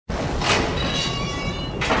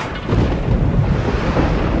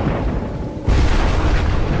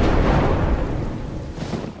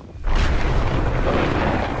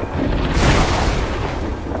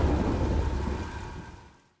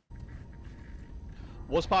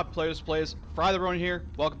What's poppin', players? Fry the Ronin here.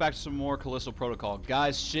 Welcome back to some more Callisto Protocol.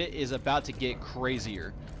 Guys, shit is about to get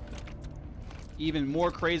crazier. Even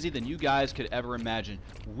more crazy than you guys could ever imagine.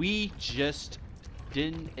 We just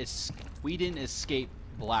didn't escape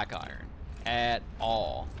Black Iron at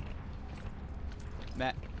all.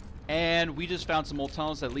 And we just found some old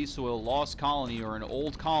tunnels that leads to a lost colony or an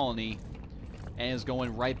old colony and is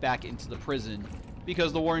going right back into the prison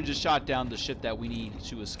because the warden just shot down the ship that we need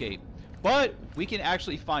to escape. But we can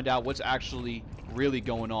actually find out what's actually really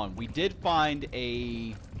going on. We did find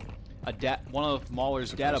one of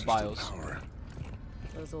Mahler's data bios.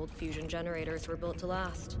 Those old fusion generators were built to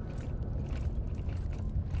last.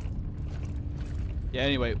 Yeah,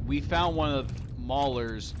 anyway, we found one of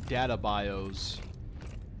Mahler's data bios.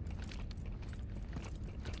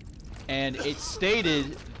 And it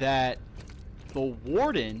stated that the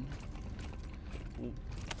warden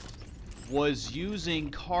was using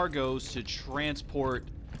cargoes to transport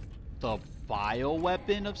the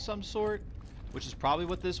bioweapon of some sort, which is probably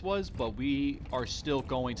what this was, but we are still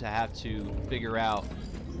going to have to figure out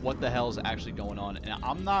what the hell is actually going on. And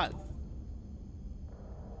I'm not...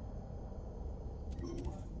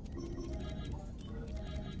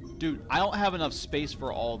 Dude, I don't have enough space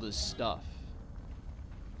for all this stuff.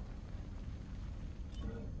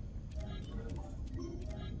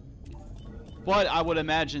 But I would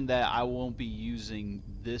imagine that I won't be using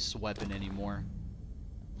this weapon anymore.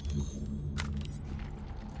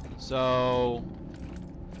 So,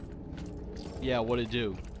 yeah, what'd it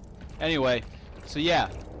do? Anyway, so yeah.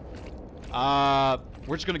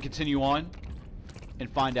 We're just gonna continue on and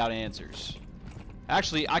find out answers.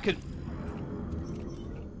 Actually, I could...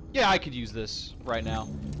 Yeah, I could use this right now.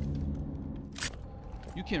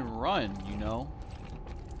 You can run, you know.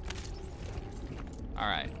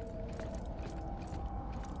 Alright.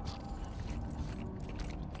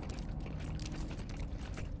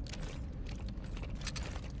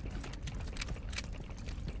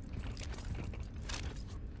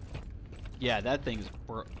 Yeah, that thing's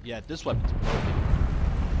yeah, this weapon's broken.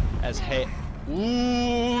 As hey.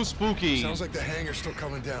 Ooh, spooky. Sounds like the hangar's still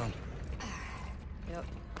coming down. Yep.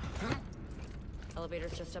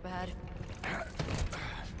 Elevator's just up ahead.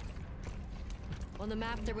 On the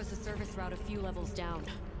map, there was a service route a few levels down.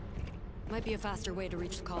 Might be a faster way to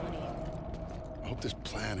reach the colony. I hope this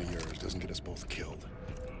plan of yours doesn't get us both killed.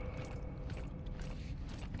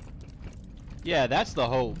 Yeah, that's the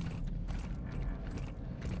hope.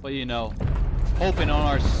 But you know, hoping on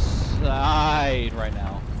our side right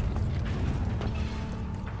now.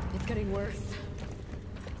 It's getting worse.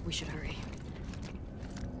 We should hurry.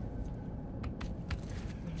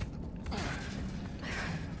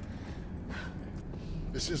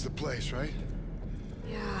 This is the place, right?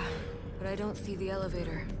 Yeah, but I don't see the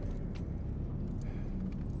elevator.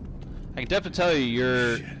 I can definitely tell you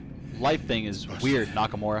your life thing is weird,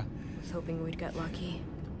 Nakamura. I was hoping we'd get lucky.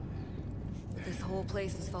 This whole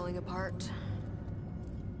place is falling apart.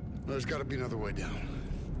 There's got to be another way down.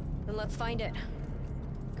 Then let's find it.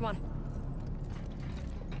 Come on.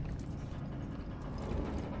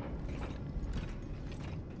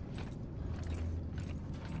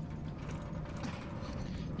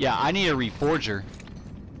 Yeah, I need a reforger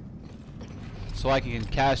so I can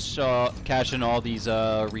cash in all these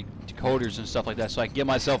decoders and stuff like that, so I can get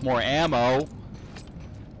myself more ammo.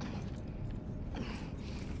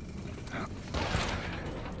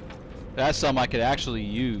 That's something I could actually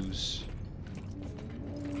use.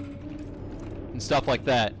 And stuff like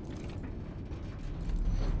that.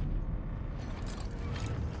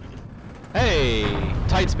 Hey!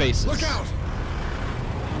 Tight spaces. Look out!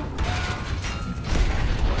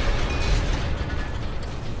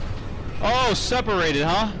 Oh, separated,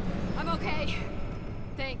 huh? I'm okay.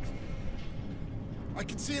 Thanks. I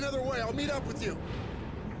can see another way. I'll meet up with you.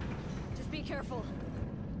 Just be careful.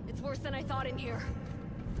 It's worse than I thought in here.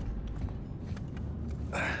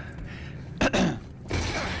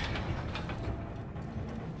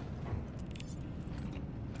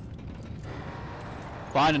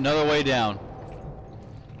 Find another way down.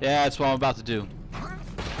 Yeah, that's what I'm about to do.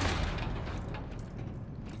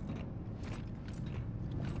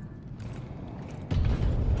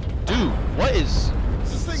 Dude, what is...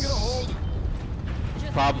 Is this thing gonna hold?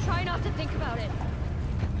 Just Prob- try not to think about it.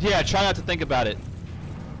 Yeah, try not to think about it.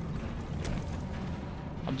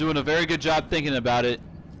 I'm doing a very good job thinking about it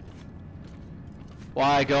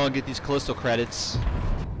while I go and get these Callisto credits.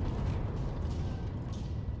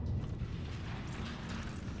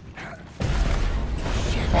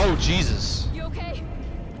 Oh, Jesus. You okay?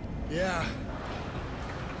 Yeah.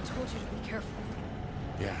 I told you to be careful.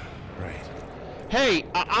 Yeah, right. Hey,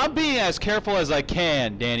 I'm being as careful as I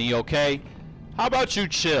can, Danny, okay? How about you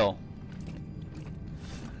chill?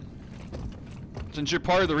 Since you're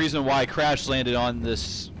part of the reason why I crash landed on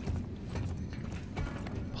this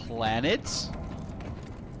planet?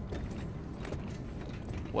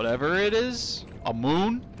 Whatever it is? A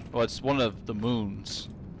moon? Well, it's one of the moons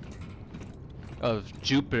of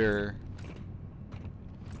Jupiter.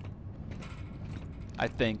 I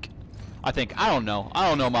think. I don't know. I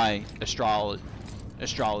don't know my astrology.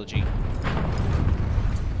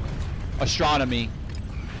 Astronomy.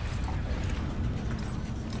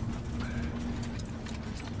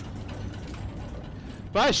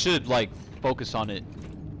 But I should, like, focus on it.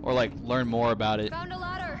 Or, like, learn more about it. Found a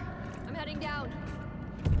ladder. I'm heading down.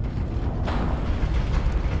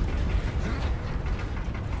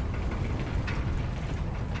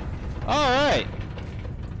 Alright.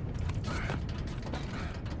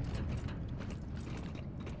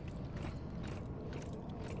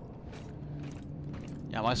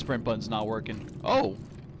 Yeah, my sprint button's not working. Oh.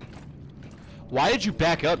 Why did you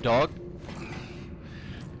back up, dog?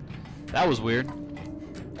 That was weird.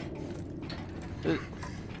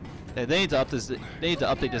 They need to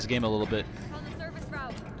update this game a little bit. On the service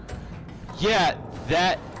route. Yeah,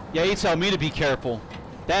 you tell me to be careful.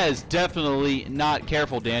 That is definitely not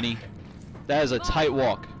careful, Danny. That is a tight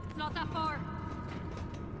walk. It's not that far.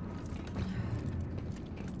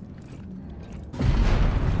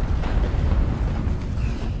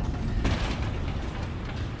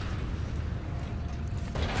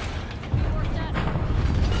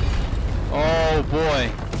 Oh boy.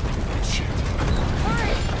 Shit.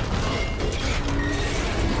 Hurry!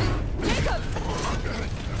 Jacob!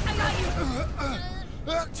 I got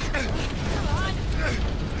you! Come on!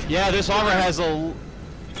 Yeah, this armor has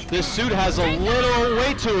this suit has a little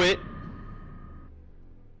weight to it.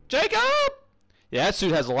 Jacob! Yeah, that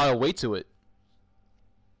suit has a lot of weight to it.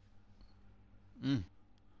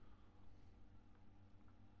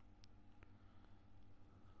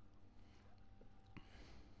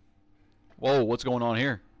 Whoa, what's going on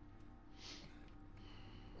here?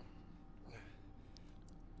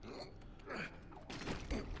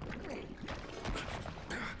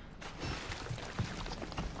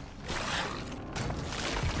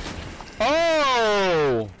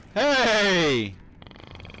 Oh! Hey!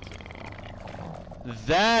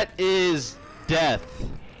 That is death.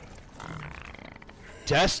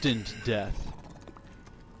 Destined death.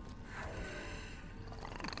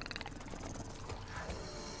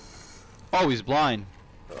 Oh, he's blind.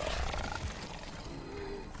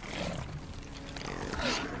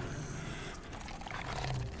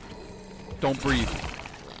 Don't breathe.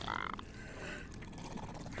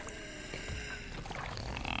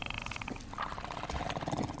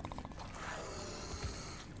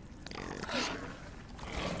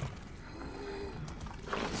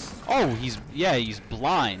 Oh, he's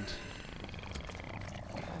blind.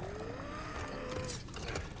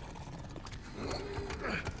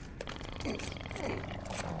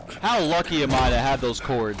 How lucky am I to have those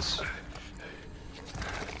cords?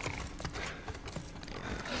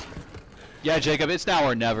 Yeah, Jacob, it's now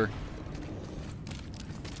or never.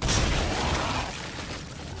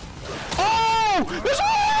 Oh! There's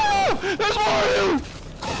more! There's more of you!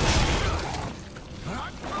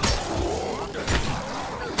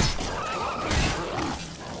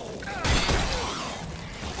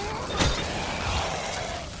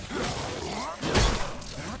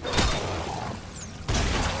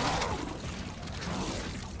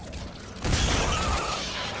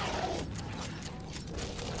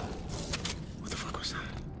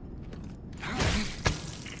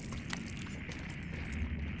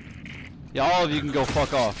 Yeah, all of you can go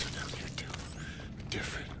fuck off.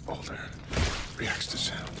 Different, older, reacts to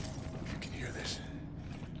sound. You can hear this.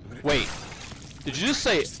 Wait, did you just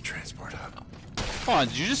say? It's the transport hub. Hold on,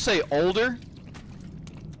 did you just say older?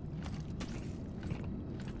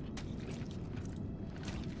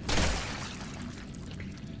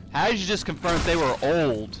 How did you just confirm if they were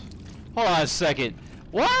old? Hold on a second.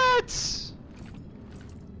 What? Is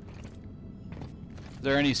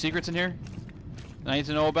there any secrets in here I need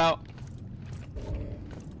to know about?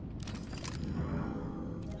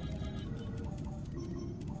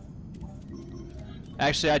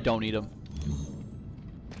 Actually, I don't need them.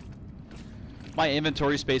 My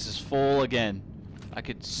inventory space is full again. I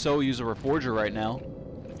could so use a reforger right now.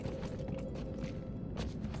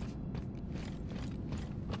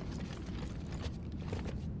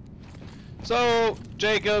 So,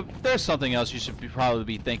 Jacob, there's something else you should probably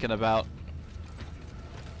be thinking about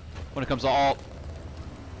when it comes to alt.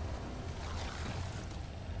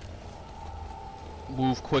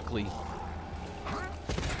 Move quickly.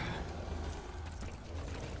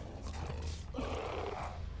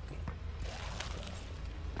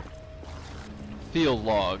 Field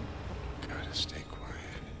log. Gotta stay quiet.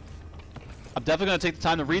 I'm definitely gonna take the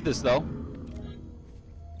time to read this though. Mission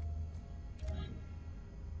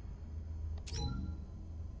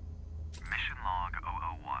log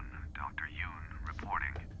 001, Dr. Yoon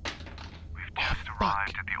reporting. We've just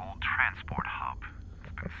arrived at the old transport hub.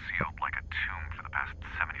 It's been sealed like a tomb for the past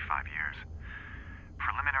 75 years.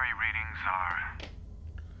 Preliminary readings are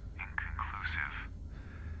inconclusive,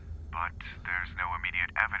 but there's no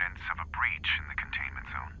immediate evidence of a breach in the containment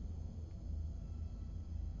zone.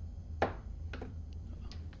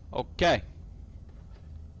 Okay.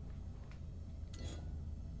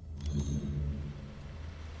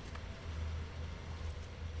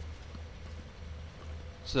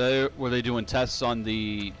 So were they doing tests on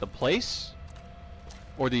the place?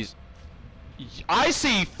 Or these? I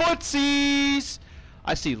see footsies!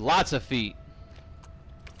 I see lots of feet.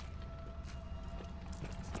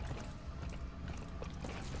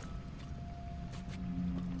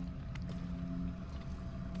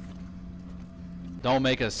 Don't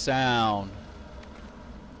make a sound.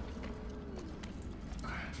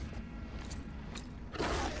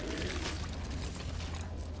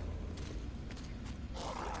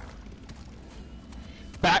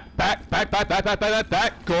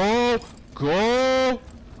 Back. Go.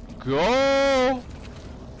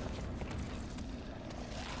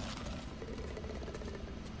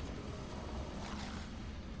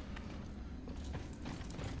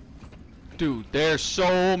 Dude, there's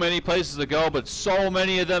so many places to go, but so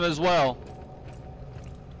many of them as well.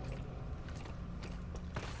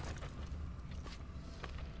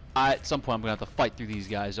 At some point, I'm gonna have to fight through these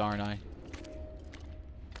guys, aren't I?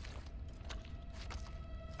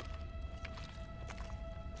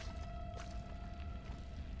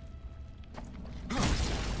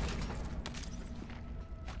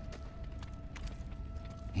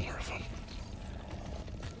 More of them.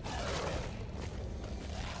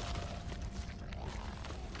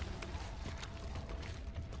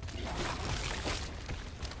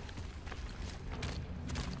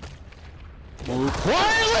 Move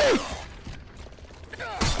quietly!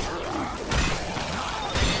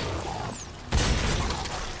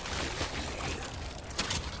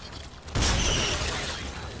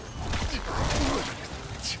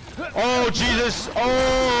 Oh, Jesus!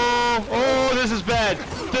 Oh, this is bad!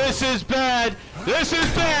 This is bad! This is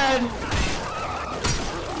bad!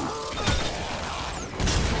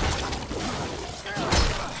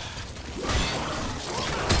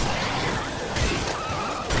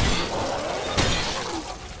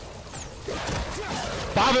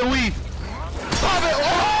 Bob and weave! Bob it!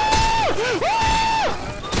 Oh! Oh!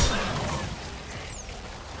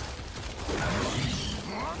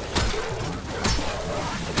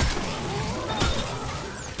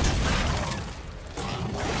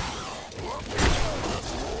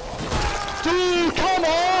 Dude, come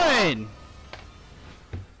on!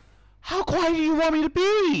 How quiet do you want me to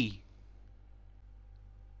be?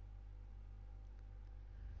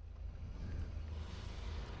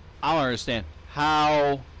 I don't understand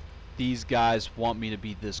how these guys want me to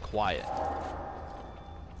be this quiet.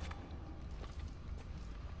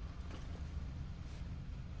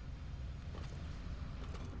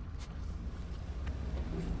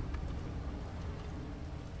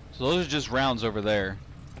 So those are just rounds over there.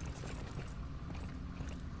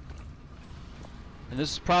 And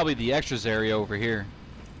this is probably the extras area over here.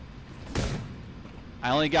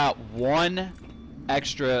 I only got one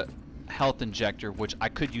extra health injector, which I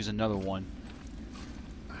could use another one.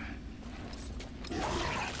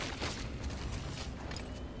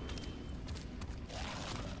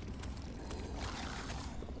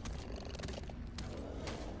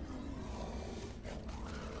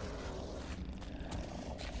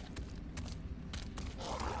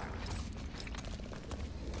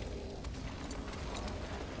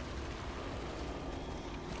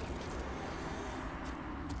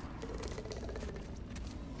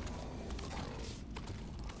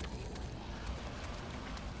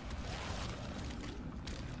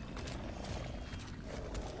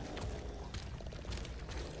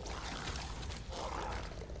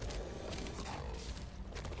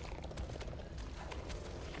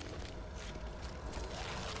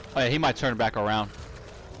 Oh yeah, he might turn back around.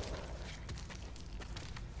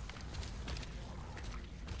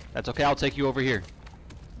 That's okay, I'll take you over here.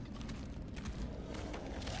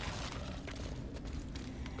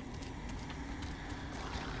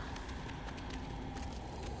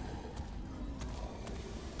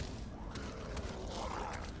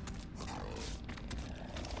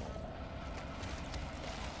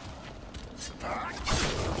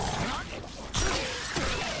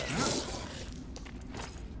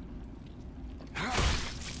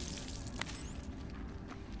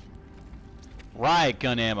 Riot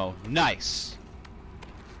gun ammo. Nice.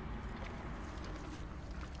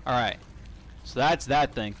 Alright. So that's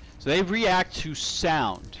that thing. So they react to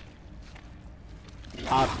sound.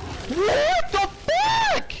 What the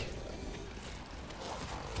fuck?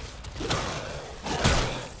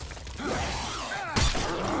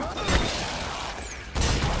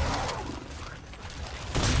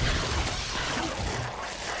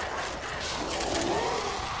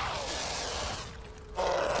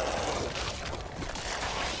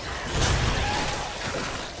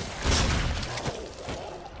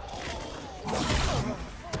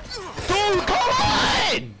 Dude, come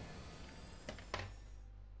on!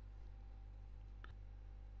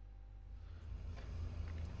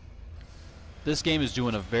 This game is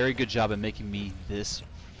doing a very good job at making me this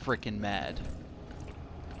freaking mad.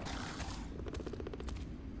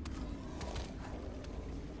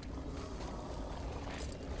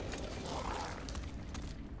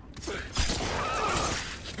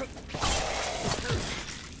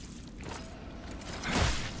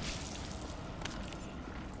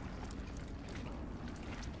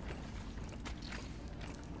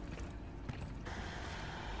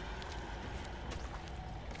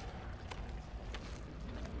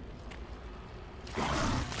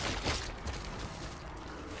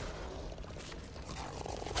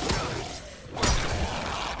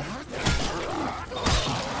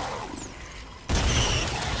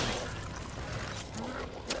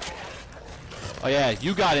 Oh yeah,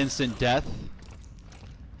 you got instant death.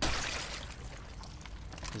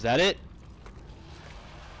 Is that it?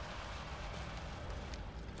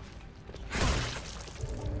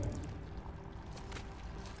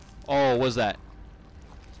 Oh, what was that?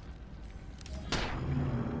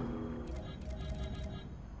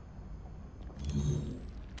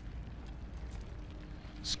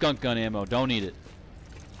 Skunk gun ammo, don't need it.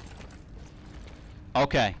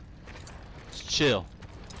 Okay. Just chill.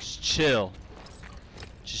 Just chill.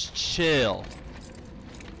 Just chill.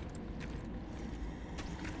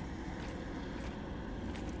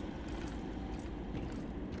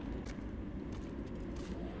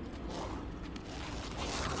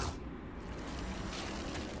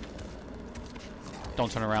 Don't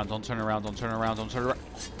turn around, don't turn around, don't turn around, don't turn around.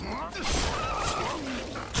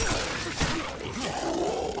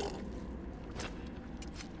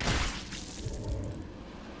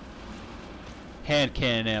 Hand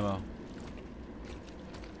cannon ammo.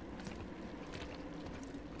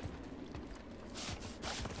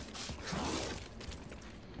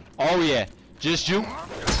 Oh yeah, just you.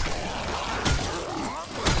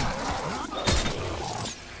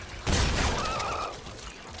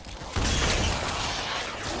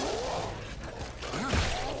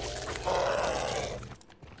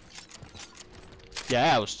 Yeah,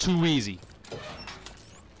 that was too easy.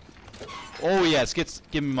 Oh yes,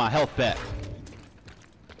 give me my health back.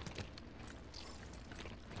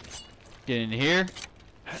 Get in here.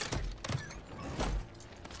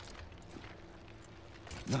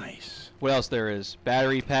 Nice. What else there is?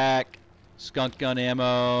 Battery pack, skunk gun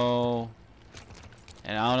ammo,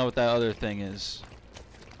 and I don't know what that other thing is.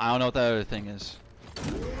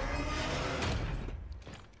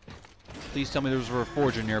 Please tell me there was a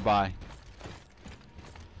reforger nearby.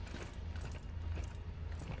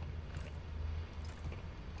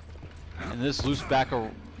 And this loops back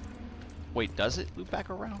around. Wait, does it loop back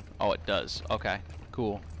around? Oh, it does. Okay,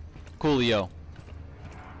 cool. Coolio.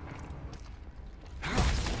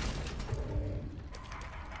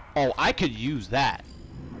 Oh, I could use that.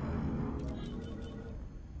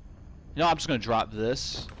 You know, I'm just gonna drop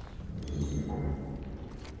this.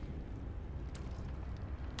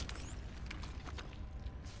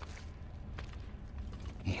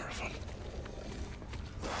 More of them.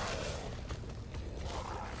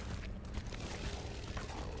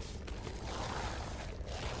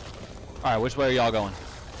 Alright, which way are y'all going?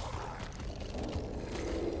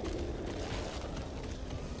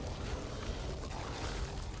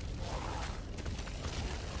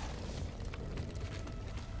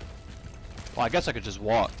 Well, I guess I could just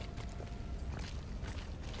walk.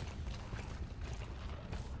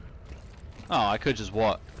 Oh, I could just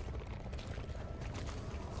walk.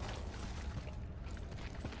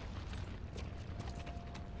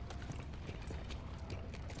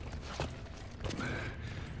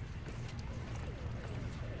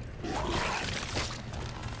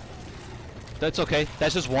 That's okay.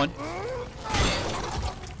 That's just one.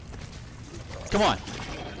 Come on.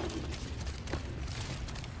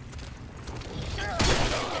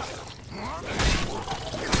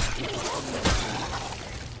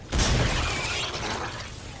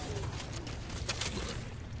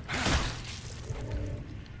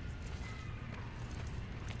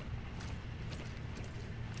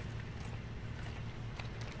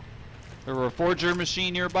 Or a forger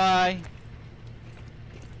machine nearby.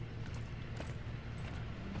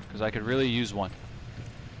 Because I could really use one.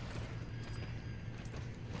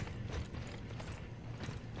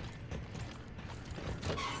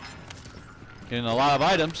 Getting a lot of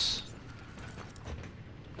items.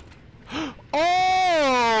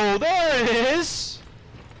 Oh, there it is!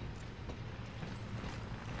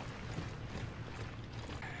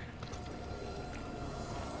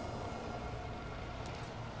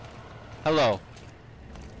 Hello.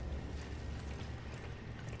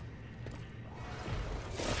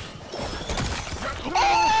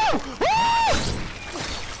 Oh! Oh!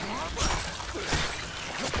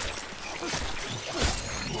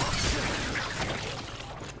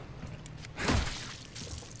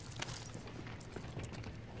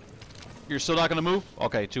 You're still not gonna move?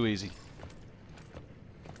 Okay, too easy.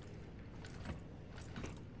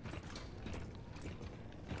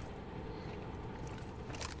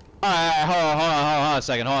 Alright,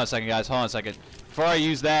 hold on a second, guys, hold on a second. Before I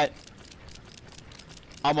use that,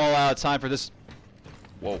 I'm all out of time for this.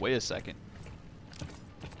 Whoa, wait a second.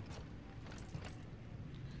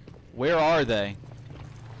 Where are they?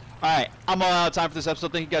 Alright, I'm all out of time for this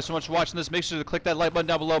episode. Thank you guys so much for watching this. Make sure to click that like button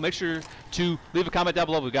down below. Make sure to leave a comment down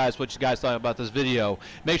below with guys what you guys thought about this video.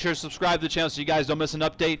 Make sure to subscribe to the channel so you guys don't miss an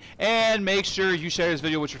update. And make sure you share this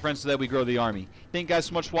video with your friends so that we grow the army. Thank you guys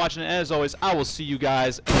so much for watching. And as always, I will see you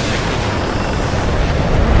guys in the next video.